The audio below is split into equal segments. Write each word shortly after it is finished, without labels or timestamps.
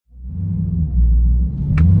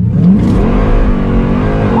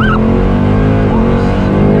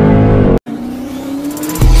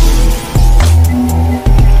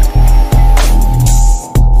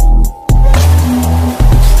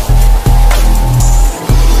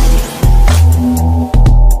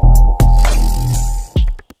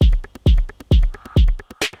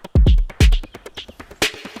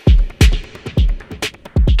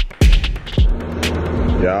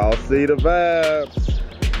see the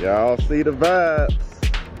vibes. Y'all see the vibes.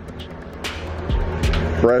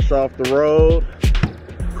 Fresh off the road,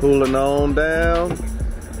 cooling on down.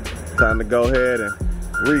 Time to go ahead and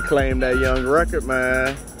reclaim that young record,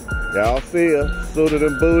 man. Y'all see her, suited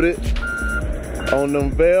and booted on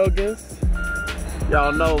them Velgans.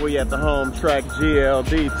 Y'all know we at the home track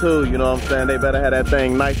GLD too, you know what I'm saying? They better have that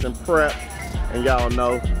thing nice and prepped. And y'all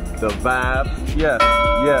know the vibes. Yes,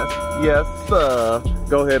 yes, yes, sir.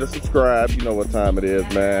 Go ahead and subscribe. You know what time it is,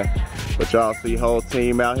 man. But y'all see whole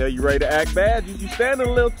team out here. You ready to act bad? You standing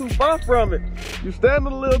a little too far from it. You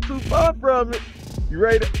standing a little too far from it. You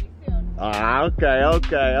ready to? Ah, okay,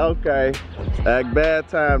 okay, okay. Act bad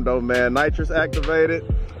time though, man. Nitrous activated.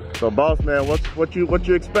 So boss man, what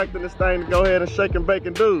you expecting this thing to go ahead and shake and bake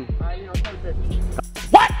and do?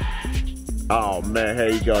 What? Oh man, here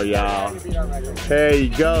you go, y'all. Here you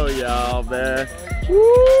go, y'all, man.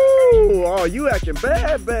 Woo! Oh, you acting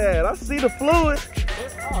bad, bad. I see the fluid.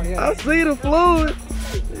 I see the fluid.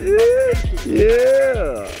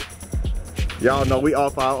 Yeah. Y'all know we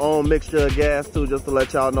offer our own mixture of gas too, just to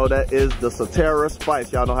let y'all know that is the Satera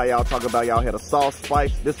spice. Y'all know how y'all talk about y'all had a sauce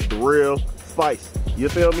spice. This is the real spice. You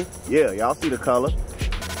feel me? Yeah, y'all see the color.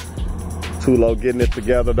 Tulo getting it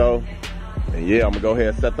together though. And yeah, I'm gonna go ahead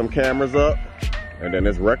and set them cameras up. And then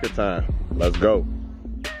it's record time. Let's go.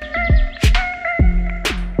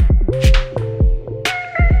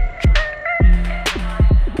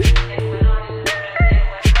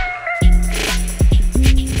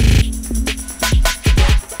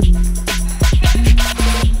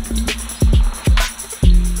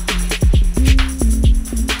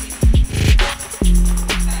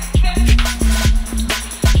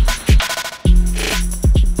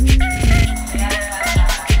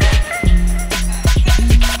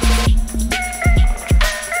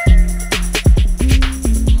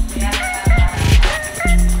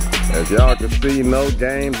 Y'all can see no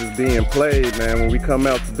games is being played, man. When we come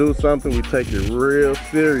out to do something, we take it real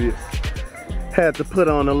serious. Had to put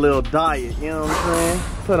on a little diet, you know what I'm saying?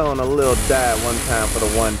 Put on a little diet one time for the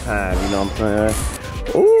one time, you know what I'm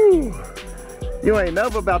saying? Ooh, you ain't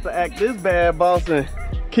never about to act this bad, boss, and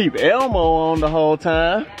keep Elmo on the whole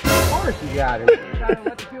time. Of course you got him. You gotta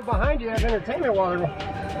let the people behind you have entertainment while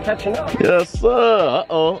they're catching up. Yes, sir.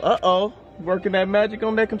 Uh-oh, uh-oh. Working that magic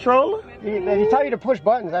on that controller? He tell you to push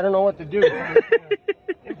buttons. I don't know what to do.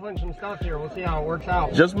 Inputting some stuff here. We'll see how it works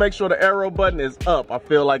out. Just make sure the arrow button is up. I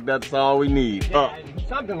feel like that's all we need. Yeah, up.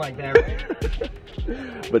 Something like that,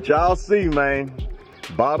 right? But y'all see, man.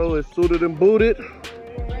 Bottle is suited and booted.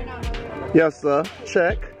 Yes, sir.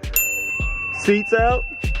 Check. Seats out.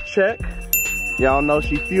 Check. Y'all know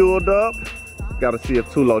she fueled up. Gotta see if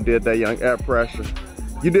Tulo did that young air pressure.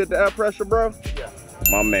 You did the air pressure, bro? Yeah.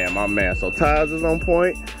 My man, my man. So tires is on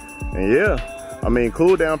point. And yeah, I mean,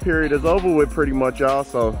 cool down period is over with pretty much, y'all.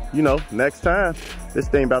 So, you know, next time, this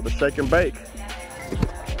thing about to shake and bake.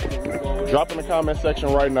 Drop in the comment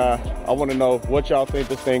section right now. I want to know what y'all think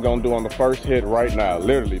this thing gonna do on the first hit right now.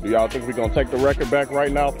 Literally, do y'all think we're gonna take the record back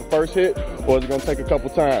right now for first hit? Or is it gonna take a couple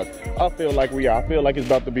times? I feel like we are. I feel like it's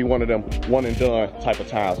about to be one of them one and done type of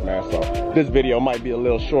times, man. So this video might be a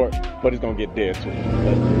little short, but it's gonna get dead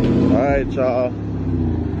soon. All right, y'all.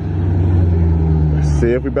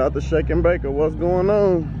 See if we about to shake and bake or what's going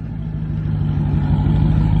on.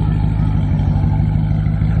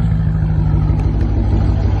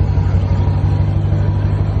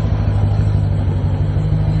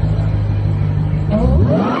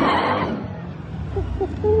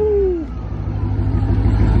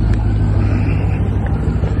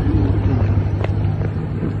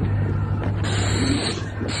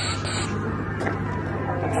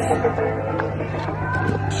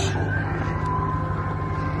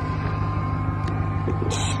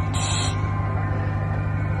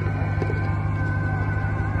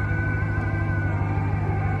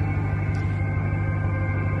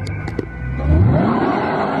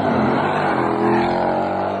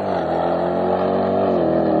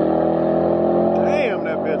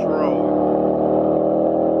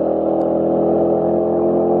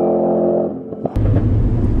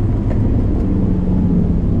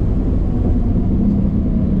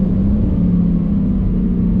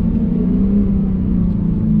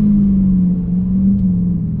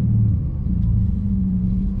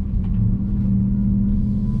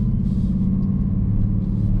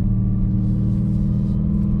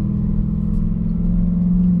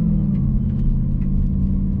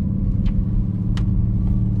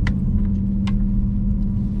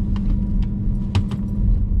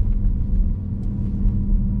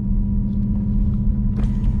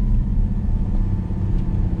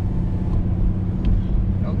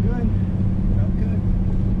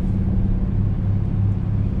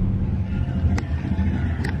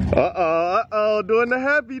 Uh-oh, doing the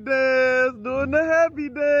happy dance, doing the happy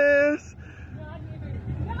dance.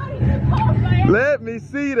 Let me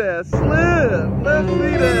see that slip. Let's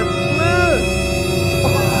see that slip.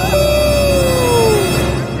 Oh,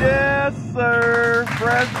 yes, sir.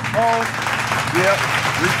 Fresh off. Yep,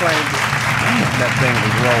 reclaimed it. That thing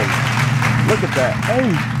was rolling. Look at that.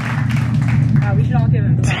 Hey. We should all give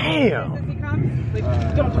him. Damn.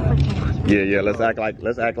 Yeah. Let's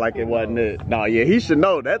act like it wasn't it. No, yeah, he should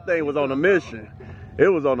know that thing was on a mission. It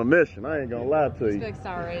was on a mission. I ain't gonna lie to you.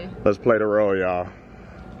 Sorry. Let's play the role, y'all.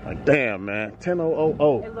 Like, damn, man.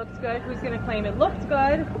 10-0-0-0. It looks good. Who's gonna claim it looks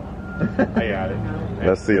good? I got it.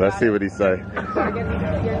 Let's see what he say.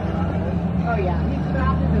 Oh yeah, he's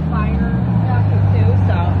dropped in the fire too.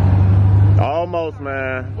 So. Almost,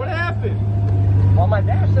 man. What happened? Well, my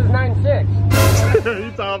dash says 9.6.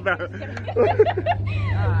 You talking about?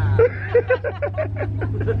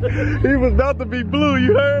 He was about to be blue.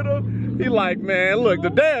 You heard him? He like, man, look, the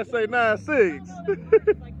dash say 9.6.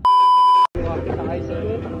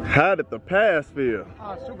 How did the pass feel?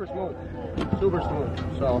 Super smooth. Super smooth.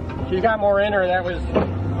 So she got more in her. That was,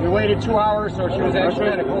 we waited 2 hours, so she was actually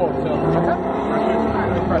kind of cold. So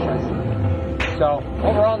fresh ice. So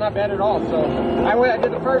overall, not bad at all. So I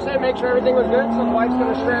did the first hit, make sure everything was good. So the wife's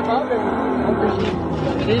gonna strap up and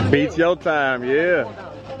hopefully she beats your time, yeah.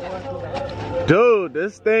 Dude,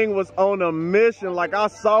 this thing was on a mission. Like, I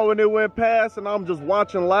saw when it went past, and I'm just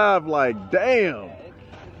watching live. Like, damn.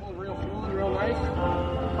 Real smooth, real nice.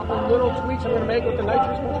 A couple little tweaks I'm gonna make with the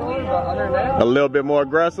nitrous controller, but other than that, a little bit more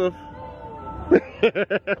aggressive.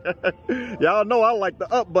 Y'all know I like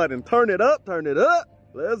the up button. Turn it up, turn it up.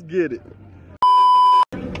 Let's get it.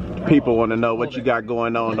 People want to know what you got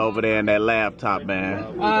going on over there in that laptop, man.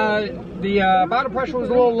 The bottle pressure was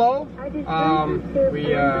a little low.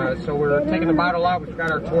 So we're taking the bottle out. We've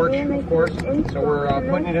got our torch, of course. So we're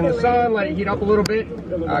putting it in the sun, let it heat up a little bit.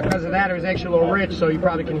 Because of that, it was actually a little rich. So you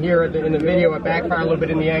probably can hear it in the video. It backfired a little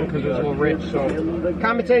bit in the end because it was a little rich. So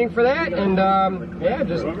compensating for that, and yeah,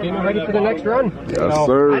 just getting ready for the next run. Yes, so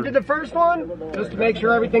sir. I did the first one just to make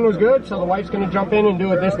sure everything was good. So the wife's going to jump in and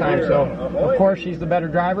do it this time. So of course she's the better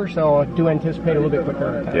driver. So I do anticipate a little bit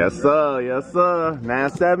quicker time. Yes, sir. Yes, sir.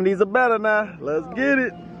 970s are better now. Let's get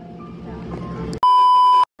it.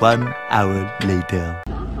 1 hour later.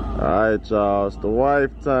 Alright, y'all. It's the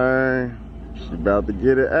wife turn. She about to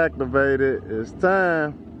get it activated. It's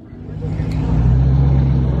time.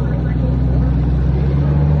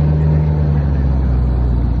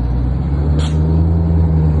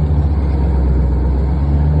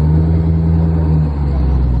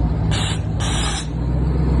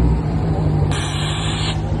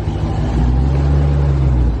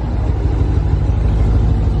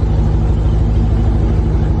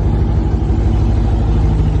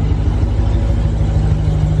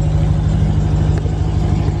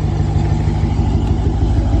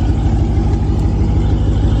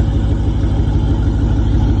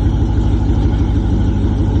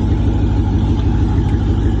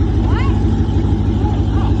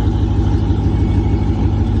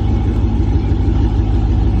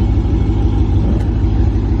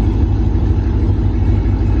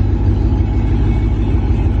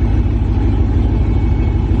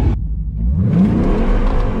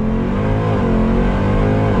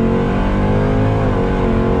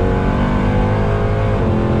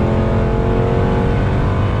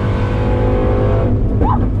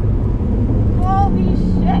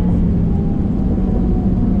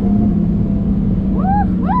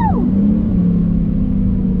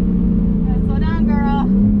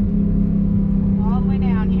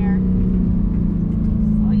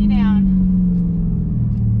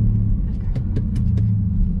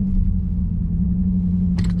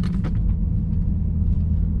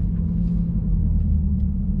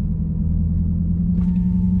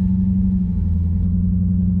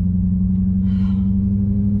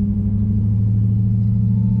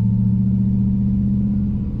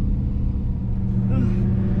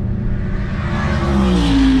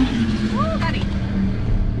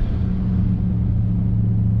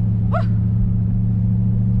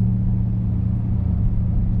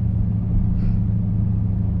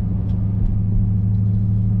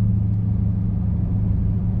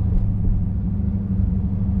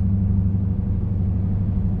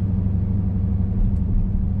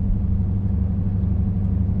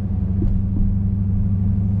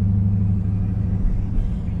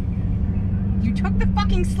 took the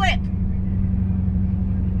fucking slip.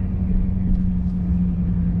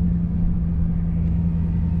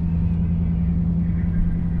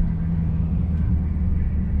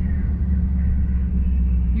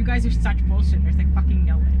 You guys are such bullshitters. I fucking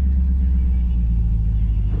know it.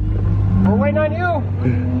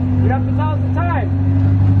 You have to tell us the time.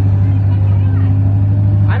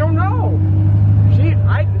 I don't know.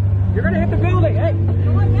 You're gonna hit the building. Hey.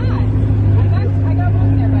 Oh my God. I got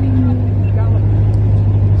one there, buddy. Trust me. You got one.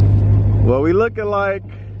 What we looking like?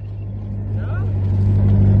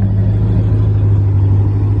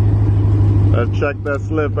 Let's check that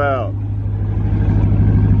slip out.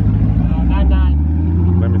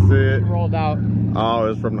 9-9. Let me see it. Rolled out. Oh,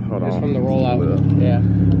 it's from the, hold on. It's from the rollout. Yeah.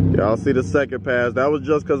 Y'all see the second pass. That was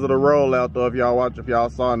just because of the rollout though, if y'all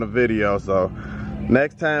saw in the video. So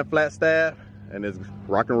next time, flat staff, and it's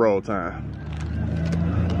rock and roll time.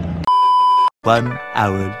 1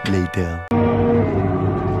 hour later.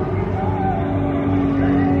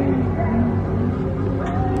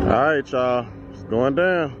 All right, y'all, it's going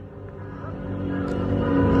down.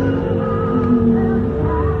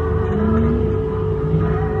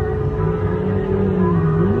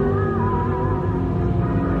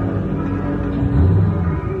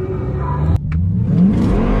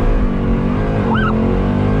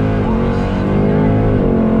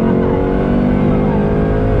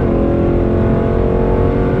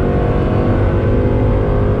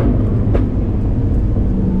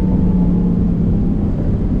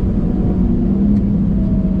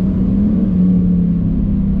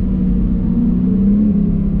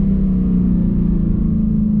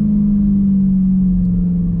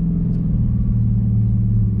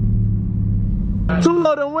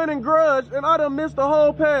 Tulo done went and grudge, and I done missed the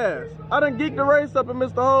whole pass. I done geeked the race up and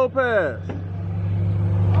missed the whole pass.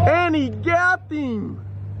 And he gapped him.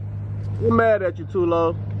 I'm mad at you,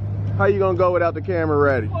 Tulo. How you gonna go without the camera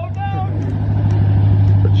ready?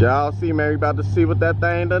 But y'all see, man, we about to see what that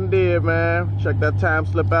thing done did, man. Check that time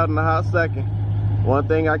slip out in a hot second. One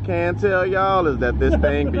thing I can tell y'all is that this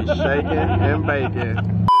thing be shaking and baking.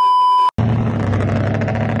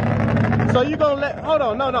 So you gonna let, hold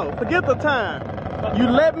on, no, forget the time. You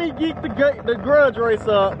let me geek the grudge race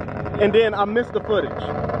up, and then I missed the footage.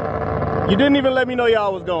 You didn't even let me know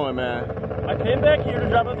y'all was going, man. I came back here to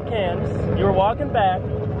drop off the cans. You were walking back,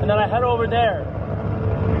 and then I head over there.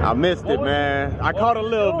 I missed it, man. I caught a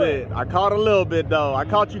little bit. I caught a little bit though. I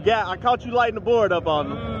caught you lighting the board up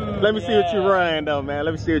on me. Let me see what you ran though, man.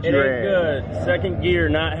 Let me see what you ran. Good. Second gear,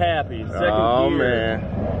 not happy. Second gear.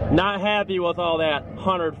 Man. Not happy with all that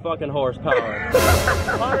 100 fucking horsepower.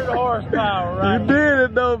 100 horsepower, right? You did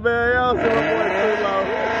it though, man. Y'all see my boy too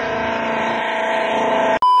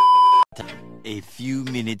low. A few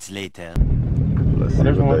minutes later. Let's see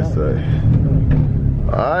what they say.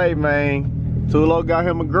 Alright, man. Tulo got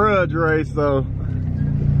him a grudge race, so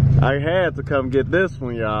I had to come get this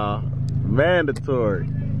one, y'all. Mandatory.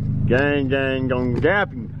 Gang gon'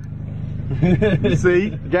 gap him. You see?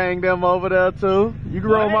 Gang them over there too. You can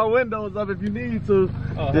roll my windows up if you need to.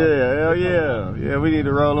 Yeah, hell yeah. Yeah, we need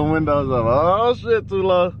to roll the windows up. Oh shit,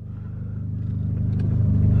 Tulo.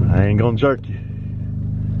 I ain't gonna jerk you.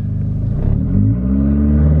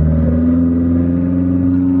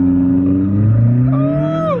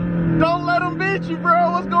 Don't let them beat you,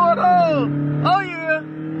 bro. What's going on? Oh yeah.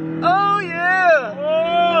 Oh yeah.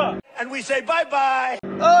 Oh, And we say bye-bye.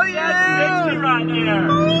 Oh yeah. that's 60 right there.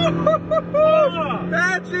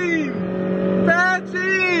 Patch him. Patch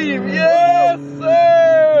him. Yes,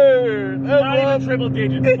 sir. Not even triple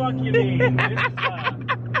digits. Fuck you mean.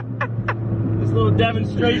 This little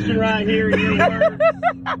demonstration right here in your words.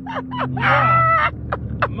 Yeah.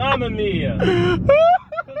 Mamma mia.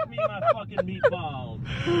 Cook me my fucking meatballs.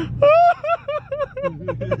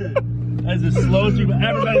 As it slows you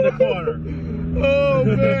everybody in the corner. Oh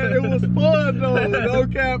man, it was fun though. No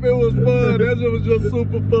cap, it was fun. That shit was just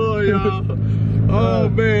super fun, y'all. Oh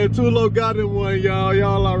man, Tulo got him one, y'all.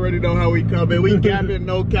 Y'all already know how we come in. We capping,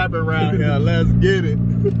 no capping around here. Let's get it.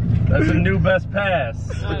 That's a new best pass.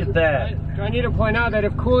 Look at that. Do I need to point out that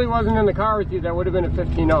if Cooley wasn't in the car with you, that would have been a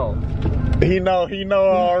 15-0. He know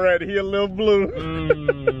already. He a little blue.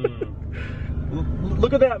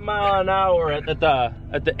 Look at that mile an hour at the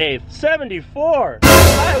 8th. 74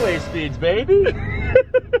 highway speeds, baby.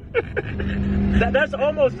 That's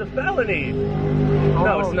almost a felony.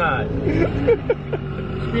 No, it's not.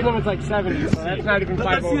 Speed limit's like 70, so that's not even 5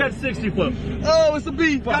 Let's see over. that 60 foot. Oh, it's a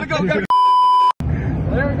beef. Gotta go. Well,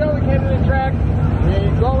 there we go. We came to the track.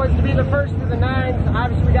 The goal was to be the first of the 9s.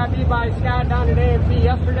 Obviously, we got beat by Scott down at A&P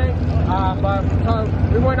yesterday, but so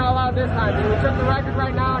we went all out this time. And we took the record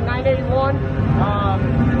right now at 981,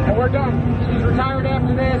 and we're done. She's retired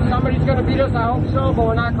after this. Somebody's going to beat us, I hope so, but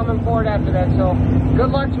we're not coming forward after that. So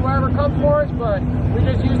good luck to whoever comes for us, but we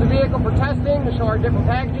just use the vehicle for testing to show our different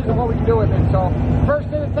packages and what we can do with it. So first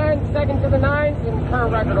to the 10s, second to the 9s, and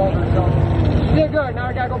current record holder. So she did good. Now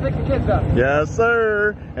I got to go pick the kids up. Yes,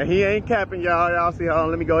 sir. And he ain't capping, y'all. Y'all see see her on.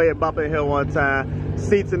 Let me go ahead and bop in here one time.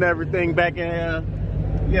 Seats and everything back in here.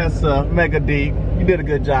 Yes, sir. Mega deep. You did a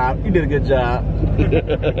good job. You did a good job.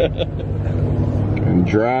 And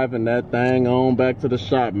driving that thing on back to the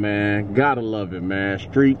shop, man. Gotta love it, man.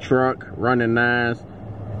 Street truck, running 9s,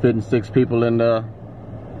 fitting 6 people in there.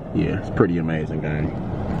 Yeah, it's pretty amazing, gang.